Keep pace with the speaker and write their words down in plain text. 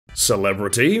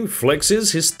Celebrity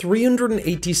flexes his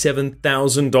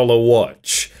 $387,000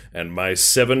 watch, and my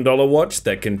 $7 watch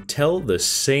that can tell the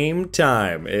same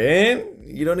time. Eh?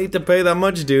 You don't need to pay that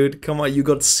much, dude. Come on, you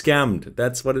got scammed.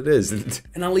 That's what it is.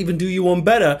 And I'll even do you one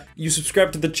better. You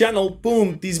subscribe to the channel,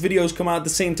 boom, these videos come out at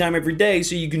the same time every day,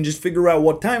 so you can just figure out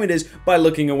what time it is by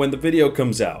looking at when the video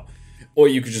comes out. Or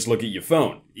you could just look at your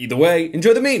phone. Either way,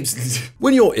 enjoy the memes.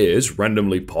 When your ears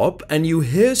randomly pop and you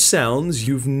hear sounds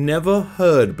you've never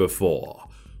heard before.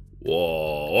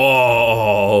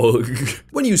 Whoa.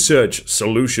 When you search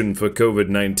solution for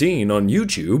COVID-19 on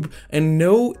YouTube and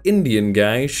no Indian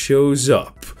guy shows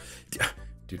up.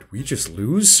 Did we just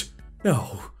lose?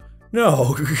 No.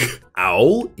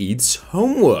 Owl eats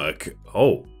homework.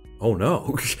 Oh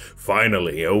no.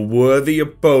 Finally, a worthy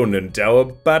opponent. Our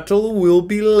battle will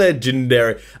be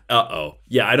legendary. Uh-oh.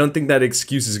 Yeah, I don't think that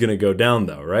excuse is gonna go down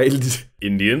though, right?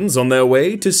 Indians on their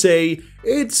way to say,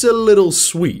 it's a little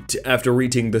sweet after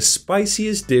eating the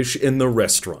spiciest dish in the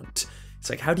restaurant. It's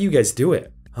like, how do you guys do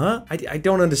it? Huh? I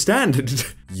don't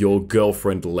understand. Your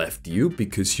girlfriend left you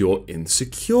because you're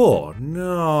insecure.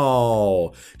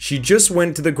 No. She just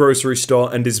went to the grocery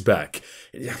store and is back.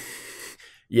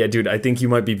 Yeah, dude, I think you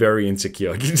might be very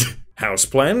insecure.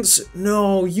 Houseplants?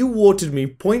 No, you watered me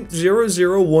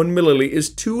 0.001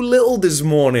 milliliters too little this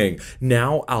morning.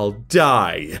 Now I'll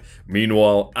die.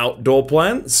 Meanwhile, outdoor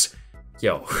plants?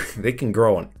 Yo, they can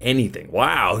grow on anything.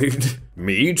 Wow.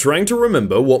 Me trying to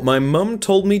remember what my mum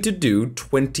told me to do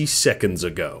 20 seconds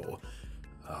ago.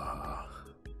 Oh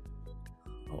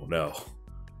no.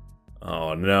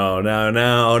 Oh no.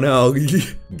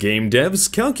 Game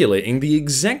devs calculating the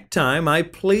exact time I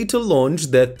play to launch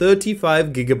their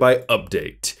 35GB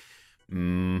update.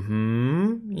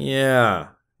 Yeah.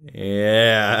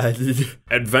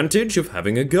 Advantage of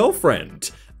having a girlfriend.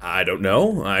 I don't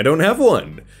know, I don't have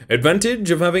one.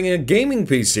 Advantage of having a gaming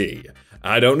PC.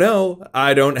 I don't know,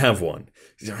 I don't have one.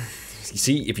 You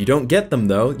see, if you don't get them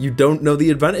though, you don't know the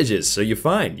advantages, so you're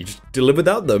fine. You just live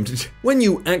without them. When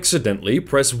you accidentally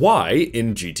press Y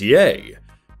in GTA.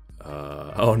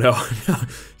 Oh no.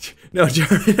 No,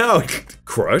 Jerry, no.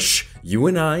 Crush, you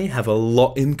and I have a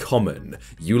lot in common.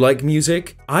 You like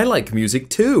music, I like music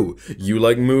too. You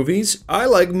like movies, I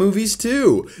like movies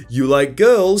too. You like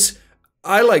girls,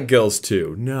 I like girls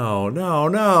too. No.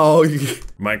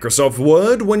 Microsoft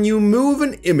Word, when you move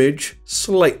an image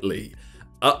slightly.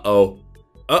 Uh-oh,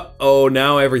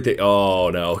 now everything, oh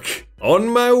no. On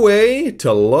my way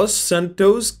to Los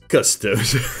Santos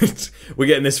Customs. We're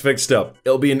getting this fixed up.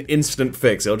 It'll be an instant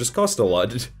fix, it'll just cost a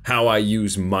lot. How I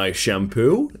use my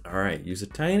shampoo. All right, use a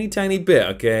tiny bit,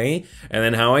 okay? And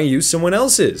then how I use someone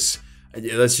else's.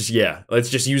 Let's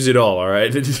just use it all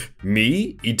right?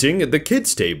 Me eating at the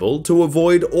kids' table to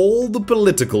avoid all the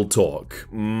political talk.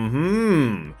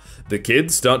 The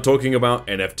kids start talking about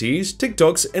NFTs,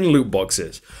 TikToks, and loot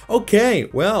boxes. Okay,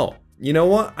 well, you know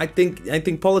what? I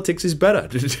think politics is better.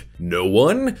 No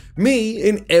one? Me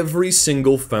in every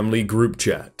single family group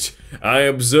chat. I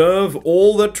observe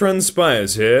all that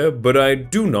transpires here, but I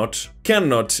do not,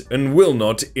 cannot, and will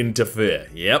not interfere.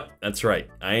 Yep, that's right.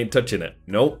 I ain't touching it.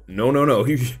 No.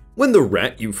 When the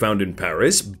rat you found in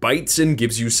Paris bites and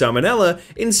gives you salmonella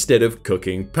instead of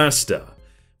cooking pasta.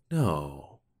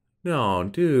 No,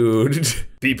 dude.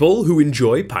 People who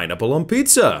enjoy pineapple on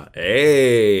pizza.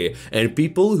 Hey. And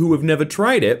people who have never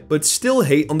tried it, but still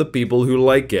hate on the people who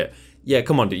like it. Yeah,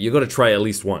 come on, dude. You gotta try at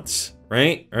least once.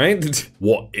 Right?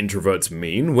 What introverts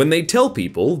mean when they tell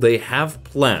people they have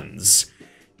plans.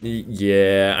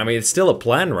 Yeah, I mean, it's still a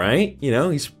plan, right? You know,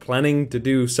 he's planning to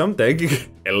do something.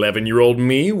 11-year-old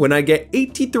me when I get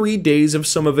 83 days of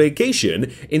summer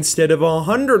vacation instead of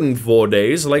 104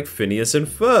 days like Phineas and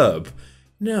Ferb.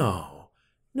 No,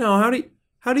 how do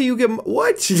you get,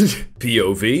 what?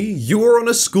 POV, you are on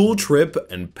a school trip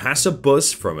and pass a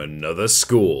bus from another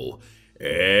school.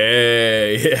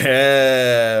 Hey,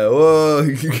 yeah,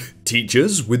 whoa.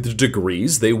 Teachers with the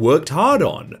degrees they worked hard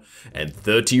on, and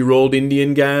 30-year-old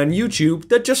Indian guy on YouTube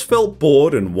that just felt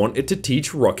bored and wanted to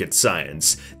teach rocket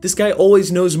science. This guy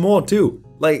always knows more too.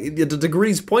 Like, the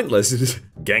degree's pointless.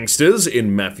 Gangsters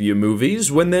in mafia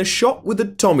movies when they're shot with a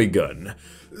Tommy gun.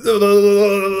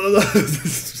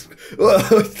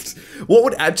 What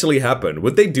would actually happen?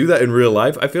 Would they do that in real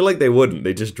life? I feel like they wouldn't,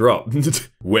 they just drop.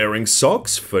 Wearing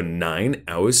socks for 9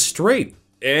 hours straight.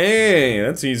 Hey,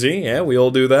 that's easy, yeah, we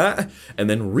all do that. And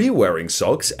then re-wearing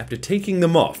socks after taking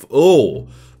them off. Oh,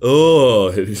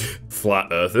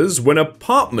 flat earthers when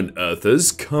apartment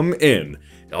earthers come in.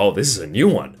 Oh, this is a new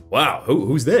one. Wow,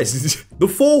 who's this? The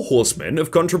 4 horsemen of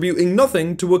contributing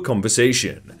nothing to a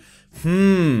conversation.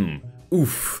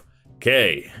 Oof.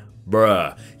 Okay.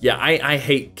 Bruh. Yeah, I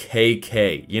hate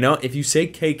KK. You know, if you say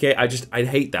KK, I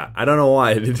hate that. I don't know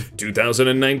why.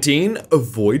 2019,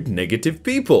 avoid negative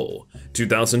people.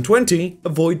 2020,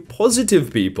 avoid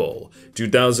positive people.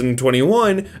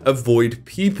 2021, avoid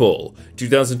people.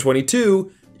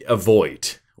 2022,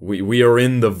 avoid. We are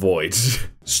in the void.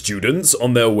 Students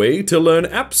on their way to learn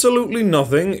absolutely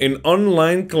nothing in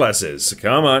online classes.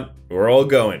 Come on, we're all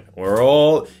going.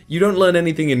 You don't learn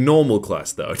anything in normal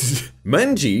class though.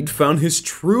 Manjeet found his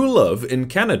true love in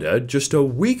Canada just a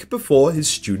week before his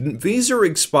student visa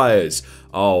expires.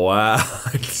 Oh wow,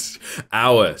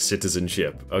 our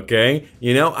citizenship, okay?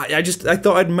 You know, I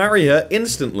thought I'd marry her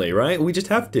instantly, right? We just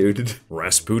have to.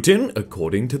 Rasputin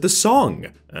according to the song.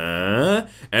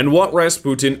 And what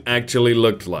Rasputin actually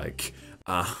looked like.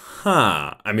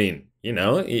 Aha, I mean, you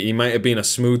know, he might have been a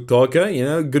smooth talker, you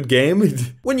know, good game.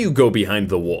 When you go behind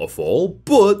the waterfall,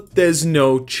 but there's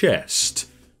no chest.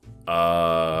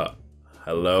 Hello?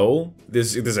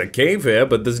 There's a cave here,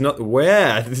 but there's not,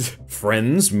 where?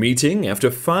 Friends meeting after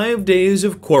 5 days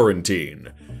of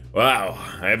quarantine. Wow,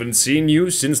 I haven't seen you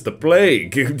since the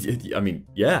plague. I mean,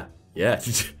 yeah.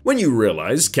 When you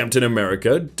realize Captain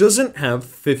America doesn't have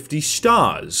 50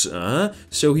 stars,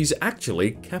 so he's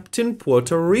actually Captain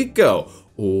Puerto Rico.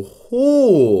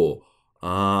 Oh,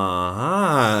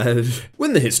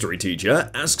 When the history teacher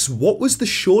asks what was the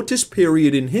shortest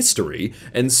period in history,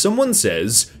 and someone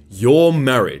says, your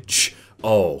marriage.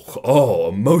 Oh,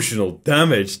 emotional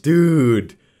damage,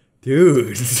 dude.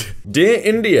 Dear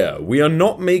India, we are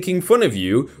not making fun of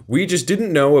you. We just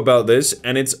didn't know about this,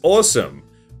 and it's awesome.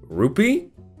 Rupee?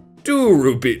 2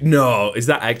 rupee. No, is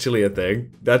that actually a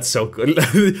thing? That's so good.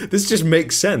 This just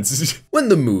makes sense. When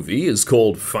the movie is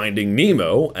called Finding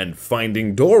Nemo and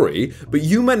Finding Dory, but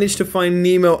you managed to find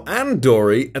Nemo and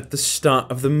Dory at the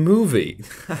start of the movie.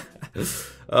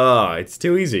 Oh, it's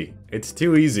too easy.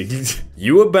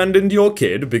 You abandoned your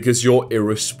kid because you're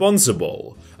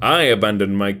irresponsible. I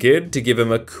abandoned my kid to give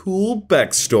him a cool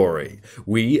backstory.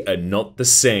 We are not the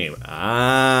same.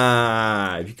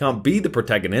 If you can't be the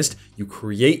protagonist, you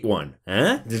create one,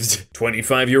 huh?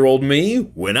 25-year-old me?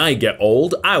 When I get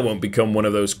old, I won't become one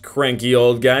of those cranky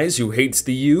old guys who hates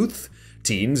the youth.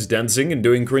 Teens dancing and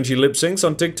doing cringy lip syncs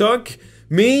on TikTok?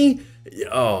 Me?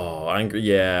 Oh, angry,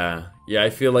 yeah. Yeah,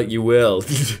 I feel like you will.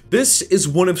 This is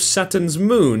one of Saturn's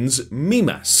moons,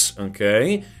 Mimas,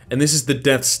 okay? And this is the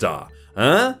Death Star,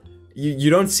 huh? You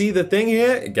don't see the thing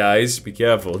here? Guys, be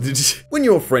careful. When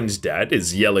your friend's dad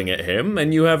is yelling at him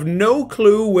and you have no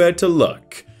clue where to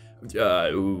look.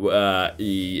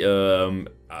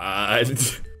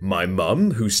 My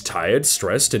mum, who's tired,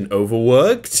 stressed, and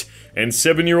overworked. And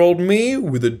 7-year-old me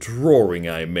with a drawing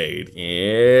I made.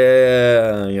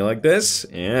 Yeah, you like this?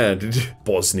 Yeah.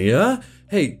 Bosnia?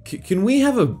 Hey, can we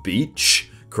have a beach?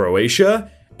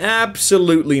 Croatia?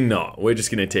 Absolutely not. We're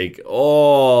just gonna take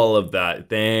all of that.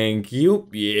 Thank you.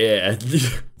 Yeah.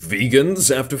 Vegans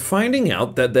after finding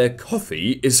out that their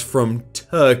coffee is from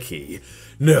Turkey.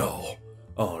 No.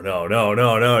 Oh, no.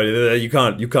 You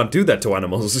can't do that to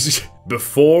animals.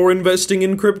 Before investing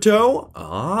in crypto?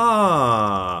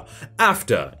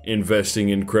 After investing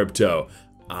in crypto.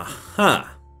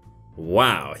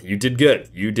 Wow, you did good.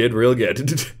 You did real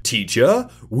good. Teacher,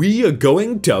 we are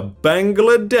going to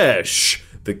Bangladesh.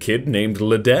 The kid named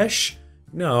Ladesh?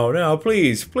 No,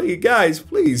 please, guys,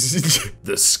 please.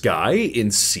 The sky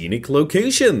in scenic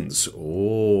locations.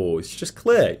 Oh, it's just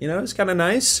clear, you know, it's kind of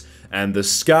nice. And the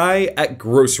sky at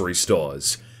grocery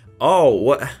stores. Oh,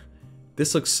 what?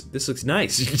 This looks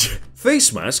nice.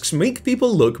 Face masks make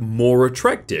people look more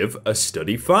attractive, a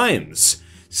study finds.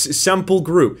 Sample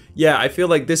group. Yeah, I feel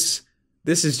like this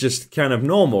is just kind of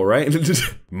normal, right?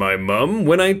 My mum,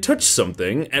 when I touch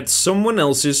something at someone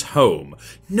else's home.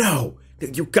 No,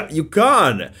 you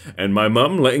can't. And my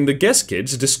mum letting the guest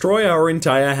kids destroy our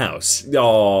entire house.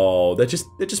 Oh, they're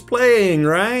just playing,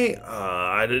 right?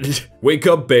 Wake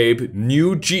up, babe.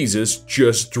 New Jesus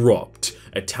just dropped.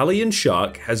 Italian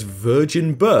shark has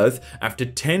virgin birth after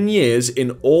 10 years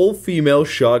in all-female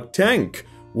Shark Tank.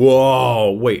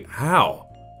 Whoa, wait, how?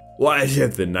 What,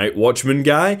 the Night Watchman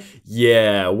guy?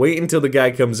 Yeah, wait until the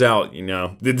guy comes out, you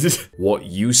know. What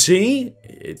you see?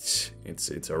 It's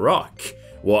a rock.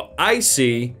 What I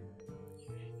see,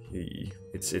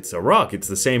 it's a rock. It's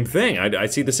the same thing. I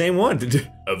see the same one.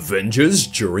 Avengers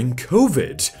during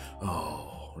COVID.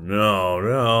 Oh,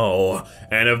 no.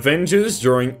 And Avengers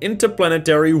during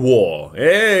interplanetary war.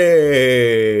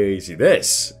 Hey, see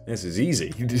this? This is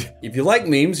easy. If you like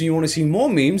memes and you want to see more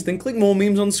memes, then click more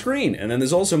memes on screen. And then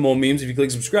there's also more memes if you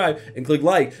click subscribe and click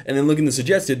like, and then look in the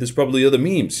suggested, there's probably other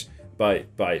memes by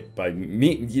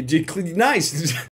me. Nice.